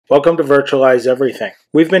Welcome to Virtualize Everything.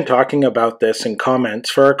 We've been talking about this in comments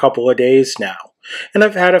for a couple of days now, and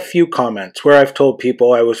I've had a few comments where I've told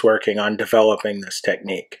people I was working on developing this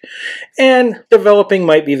technique. And developing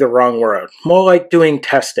might be the wrong word, more like doing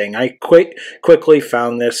testing. I quickly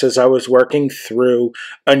found this as I was working through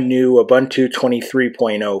a new Ubuntu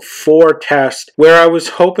 23.04 test, where I was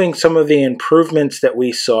hoping some of the improvements that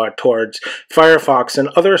we saw towards Firefox and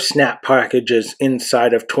other snap packages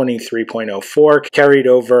inside of 23.04 carried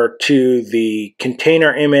over to the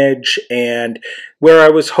container image, and where I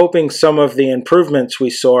was hoping some of the improvements we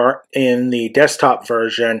saw in the desktop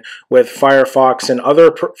version with Firefox and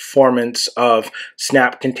other performance of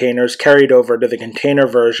Snap containers carried over to the container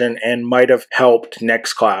version and might have helped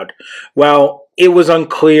Nextcloud. Well, it was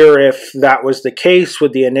unclear if that was the case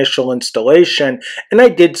with the initial installation, and I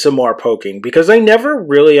did some more poking because I never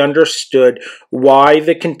really understood why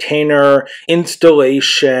the container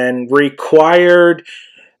installation required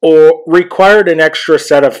an extra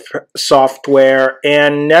set of software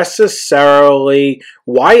and necessarily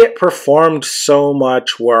why it performed so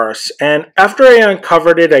much worse. And after I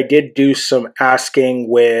uncovered it, I did do some asking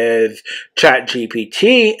with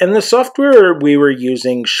ChatGPT, and the software we were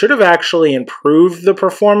using should have actually improved the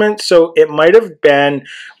performance, so it might have been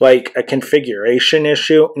like a configuration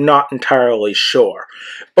issue, not entirely sure.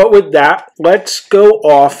 But with that, let's go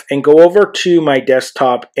off and go over to my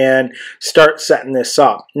desktop and start setting this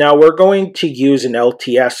up. Now we're going to use an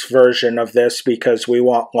LTS version of this because we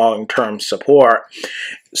want long-term support.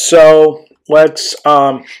 So let's,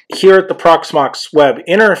 here at the Proxmox web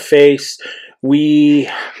interface, we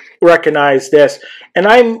recognize this. And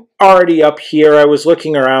I'm already up here. I was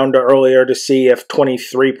looking around earlier to see if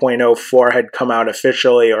 23.04 had come out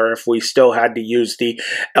officially or if we still had to use the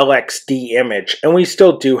LXD image. And we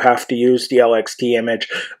still do have to use the LXD image,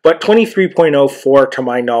 but 23.04 to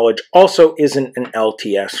my knowledge also isn't an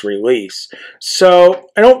LTS release. So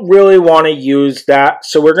I don't really want to use that.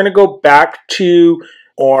 So we're going to go back to,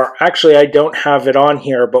 or actually I don't have it on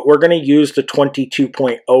here, but we're going to use the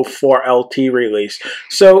 22.04 LT release.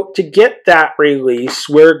 So to get that release,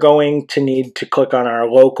 we're going to need to click on our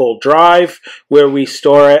local drive where we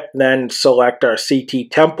store it, then select our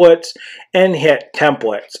CT templates and hit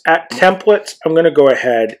templates. At templates, I'm going to go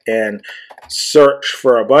ahead and search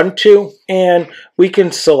for Ubuntu, and we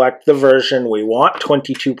can select the version we want,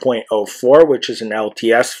 22.04, which is an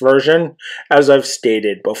LTS version, as I've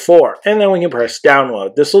stated before. And then we can press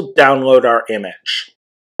download. This will download our image.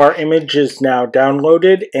 Our image is now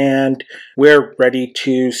downloaded and we're ready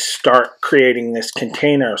to start creating this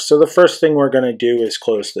container. So the first thing we're going to do is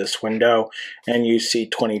close this window, and you see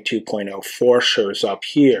 22.04 shows up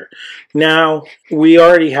here. Now we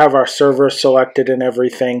already have our server selected and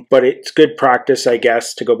everything, but it's good practice, I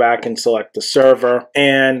guess, to go back and select the server,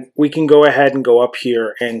 and we can go ahead and go up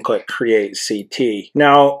here and click create CT.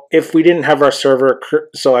 Now if we didn't have our server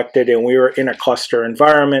selected and we were in a cluster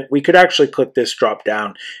environment, we could actually click this drop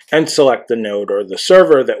down and select the node or the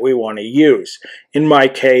server that we want to use. In my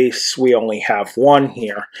case, we only have one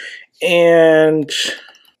here, and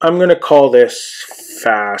I'm going to call this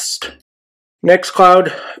fast.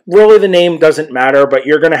 Nextcloud, really the name doesn't matter, but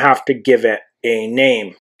you're going to have to give it a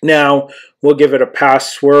name. Now we'll give it a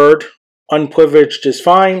password. Unprivileged is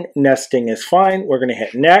fine, nesting is fine. We're going to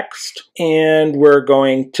hit next, and we're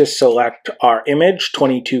going to select our image,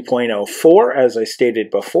 22.04, as I stated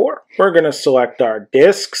before. We're going to select our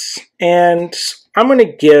disks, and I'm going to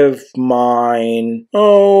give mine,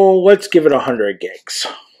 let's give it 100 gigs.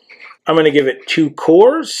 I'm going to give it 2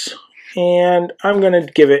 cores, and I'm going to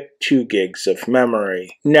give it 2 gigs of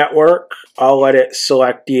memory. Network, I'll let it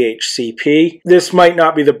select DHCP. This might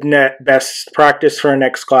not be the best practice for a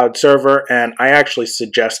Nextcloud server, and I actually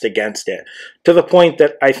suggest against it, to the point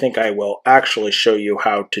that I think I will actually show you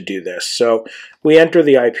how to do this. So we enter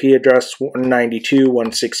the IP address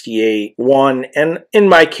 192.168.1, and in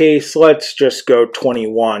my case, let's just go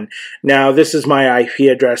 21. Now this is my IP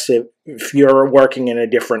address. If you're working in a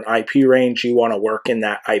different IP range, you want to work in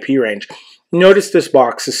that IP range. Notice this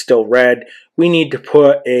box is still red. We need to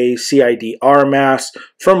put a CIDR mask.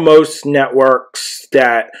 For most networks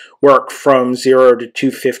that work from 0 to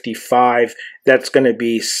 255, that's going to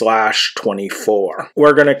be /24.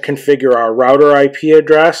 We're going to configure our router IP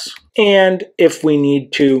address, and if we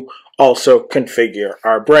need to, also configure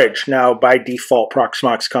our bridge. Now by default,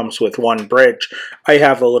 Proxmox comes with one bridge. I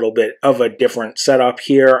have a little bit of a different setup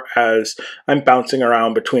here as I'm bouncing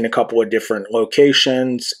around between a couple of different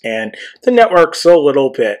locations and the network's a little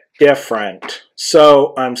bit different.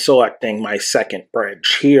 So I'm selecting my second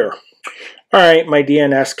bridge here. Alright, my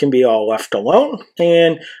DNS can be all left alone,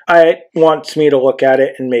 and it wants me to look at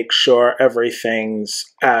it and make sure everything's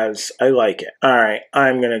as I like it. Alright,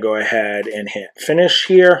 I'm going to go ahead and hit finish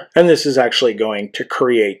here, and this is actually going to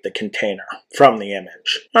create the container from the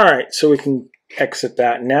image. Alright, so we can exit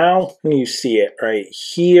that now, and you see it right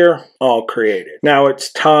here, all created. Now it's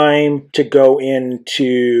time to go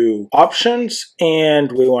into options,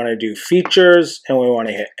 and we want to do features, and we want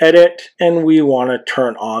to hit edit, and we want to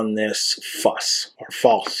turn on this fuss, or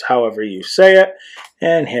false, however you say it,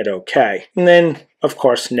 and hit OK. And then, of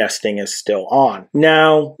course, nesting is still on.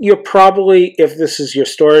 Now, you'll probably, if this is your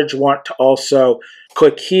storage, want to also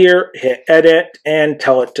click here, hit edit, and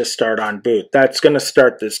tell it to start on boot. That's going to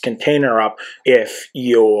start this container up if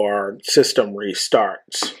your system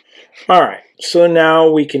restarts. Alright, so now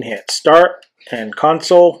we can hit start and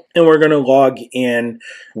console, and we're going to log in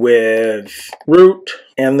with root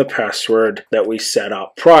and the password that we set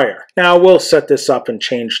up prior. Now we'll set this up and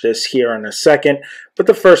change this here in a second, but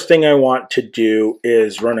the first thing I want to do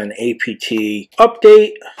is run an apt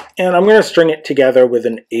update, and I'm going to string it together with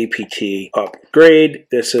an apt upgrade.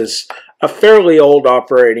 This is a fairly old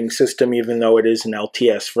operating system, even though it is an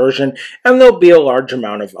LTS version, and there'll be a large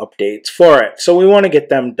amount of updates for it. So we want to get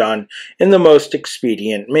them done in the most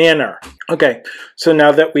expedient manner. Okay, so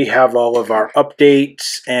now that we have all of our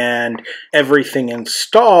updates and everything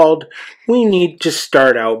installed, we need to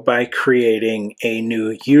start out by creating a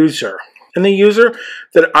new user. And the user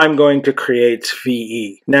that I'm going to create is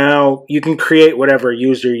VE. Now, you can create whatever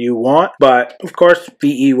user you want, but of course,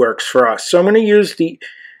 VE works for us. So I'm going to use the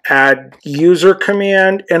add user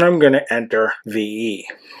command, and I'm going to enter VE.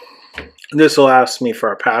 This will ask me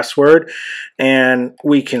for a password, and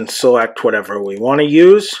we can select whatever we want to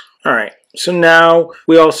use. All right. So now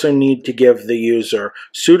we also need to give the user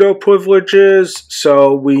sudo privileges,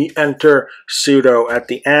 so we enter sudo at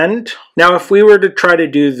the end. Now if we were to try to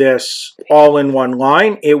do this all in one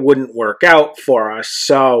line, it wouldn't work out for us.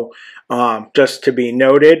 So just to be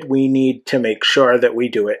noted, we need to make sure that we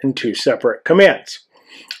do it in two separate commands.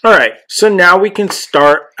 Alright, so now we can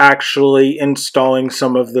start actually installing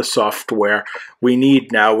some of the software we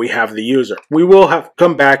need now we have the user. We will have to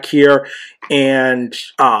come back here and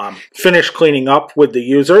finish cleaning up with the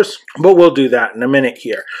users, but we'll do that in a minute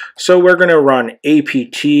here. So we're going to run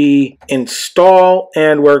apt install,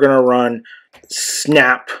 and we're going to run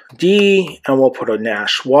snapd, and we'll put a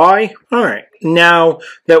 -y. Alright, now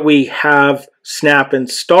that we have snap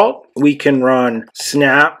installed, we can run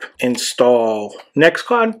snap install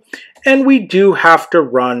Nextcloud, and we do have to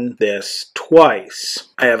run this twice.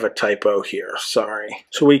 I have a typo here, sorry.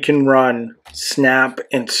 So we can run snap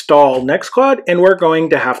install Nextcloud, and we're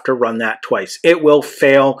going to have to run that twice. It will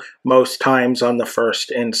fail most times on the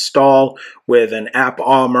first install with an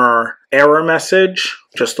AppArmor error message,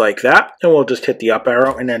 just like that, and we'll just hit the up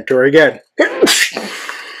arrow and enter again.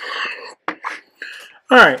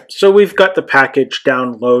 Alright, so we've got the package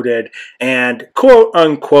downloaded and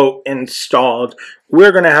quote-unquote installed.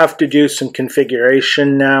 We're going to have to do some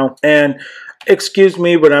configuration now, and excuse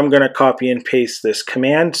me, but I'm going to copy and paste this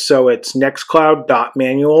command. So it's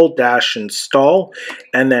nextcloud.manual-install,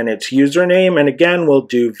 and then its username, and again we'll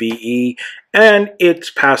do VE, and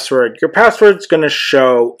its password. Your password's going to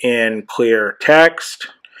show in clear text.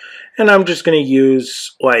 And I'm just going to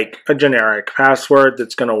use like a generic password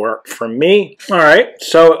that's going to work for me. All right,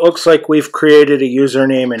 so it looks like we've created a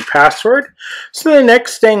username and password. So the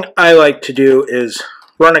next thing I like to do is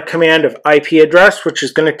run a command of IP address, which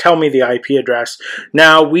is going to tell me the IP address.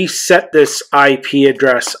 Now we set this IP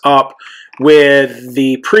address up with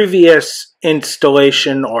the previous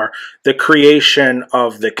installation or the creation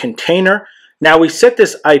of the container. Now we set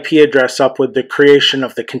this IP address up with the creation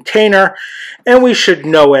of the container, and we should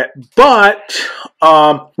know it, but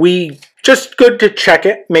we just good to check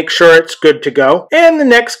it, make sure it's good to go. And the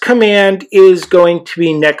next command is going to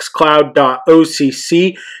be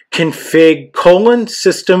nextcloud.occ config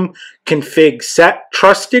system config set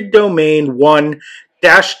trusted domain 1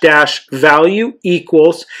 -- value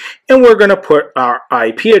equals, and we're going to put our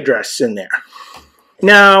IP address in there.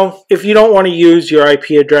 Now, if you don't want to use your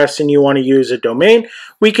IP address and you want to use a domain,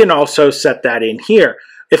 we can also set that in here.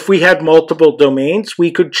 If we had multiple domains, we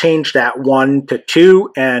could change that 1 to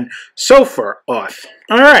 2 and so forth.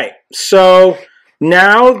 All right, so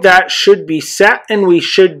now that should be set, and we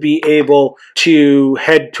should be able to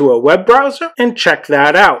head to a web browser and check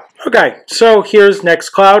that out. Okay, so here's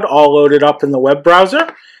Nextcloud all loaded up in the web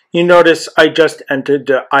browser. You notice I just entered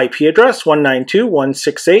the IP address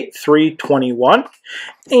 192.168.321.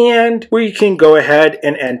 And we can go ahead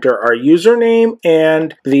and enter our username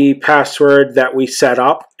and the password that we set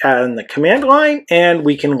up in the command line, and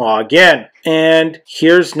we can log in. And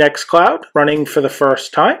here's Nextcloud running for the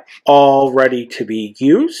first time, all ready to be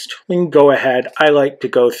used. We can go ahead. I like to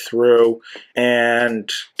go through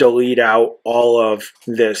and delete out all of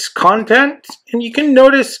this content, and you can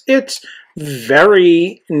notice it's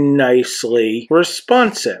very nicely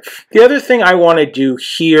responsive. The other thing I want to do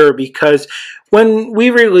here, because when we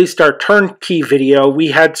released our turnkey video,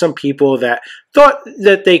 we had some people that thought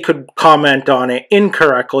that they could comment on it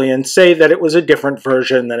incorrectly and say that it was a different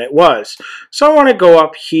version than it was. So I want to go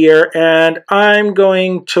up here, and I'm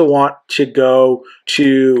going to want to go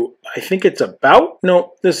to, I think it's about,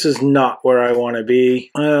 no, this is not where I want to be.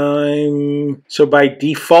 So by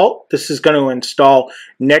default, this is going to install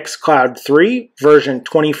Nextcloud 3 version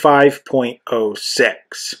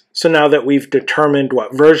 25.06. So now that we've determined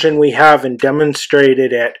what version we have and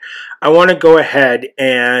demonstrated it, I want to go ahead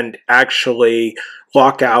and actually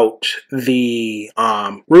lock out the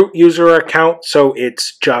root user account so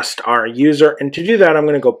it's just our user. And to do that, I'm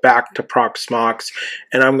going to go back to Proxmox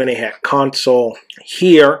and I'm going to hit console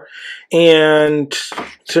here. And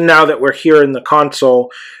so now that we're here in the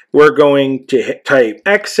console, we're going to type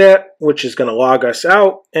exit, which is going to log us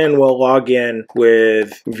out, and we'll log in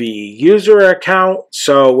with the user account,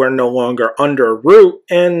 so we're no longer under root.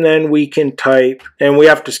 And then we can type, and we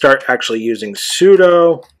have to start actually using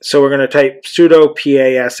sudo, so we're going to type sudo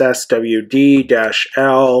passwd-l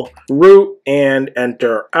root and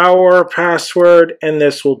enter our password, and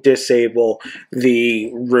this will disable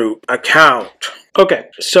the root account. Okay,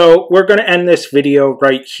 so we're going to end this video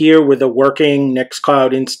right here with a working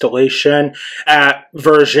Nextcloud installation at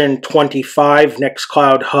version 25,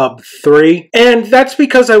 Nextcloud Hub 3. And that's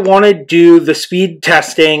because I want to do the speed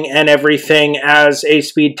testing and everything as a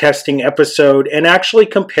speed testing episode and actually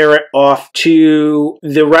compare it off to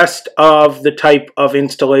the rest of the type of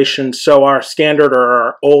installation. So our standard or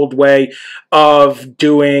our old way of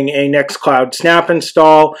doing a Nextcloud snap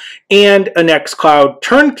install and a Nextcloud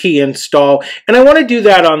turnkey install. And I want to do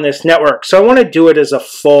that on this network. So I want to do it as a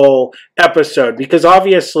full episode because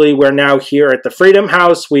obviously we're now here at the Freedom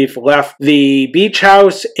House. We've left the beach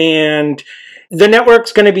house and the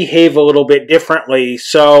network's going to behave a little bit differently.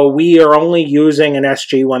 So we are only using an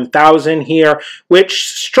SG-1000 here, which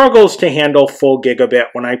struggles to handle full gigabit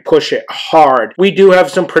when I push it hard. We do have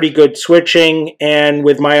some pretty good switching, and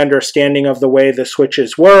with my understanding of the way the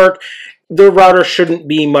switches work, the router shouldn't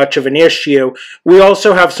be much of an issue. We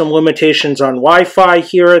also have some limitations on Wi-Fi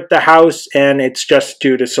here at the house, and it's just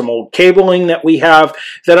due to some old cabling that we have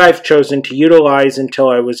that I've chosen to utilize until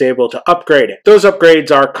I was able to upgrade it. Those upgrades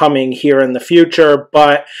are coming here in the future,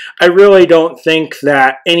 but I really don't think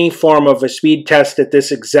that any form of a speed test at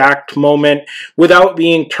this exact moment without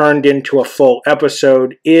being turned into a full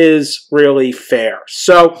episode is really fair.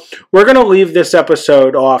 So we're going to leave this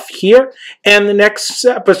episode off here, and the next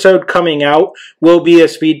episode coming out will be a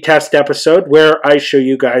speed test episode where I show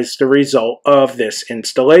you guys the result of this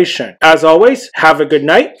installation. As always, have a good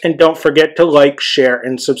night, and don't forget to like, share,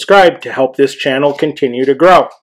 and subscribe to help this channel continue to grow.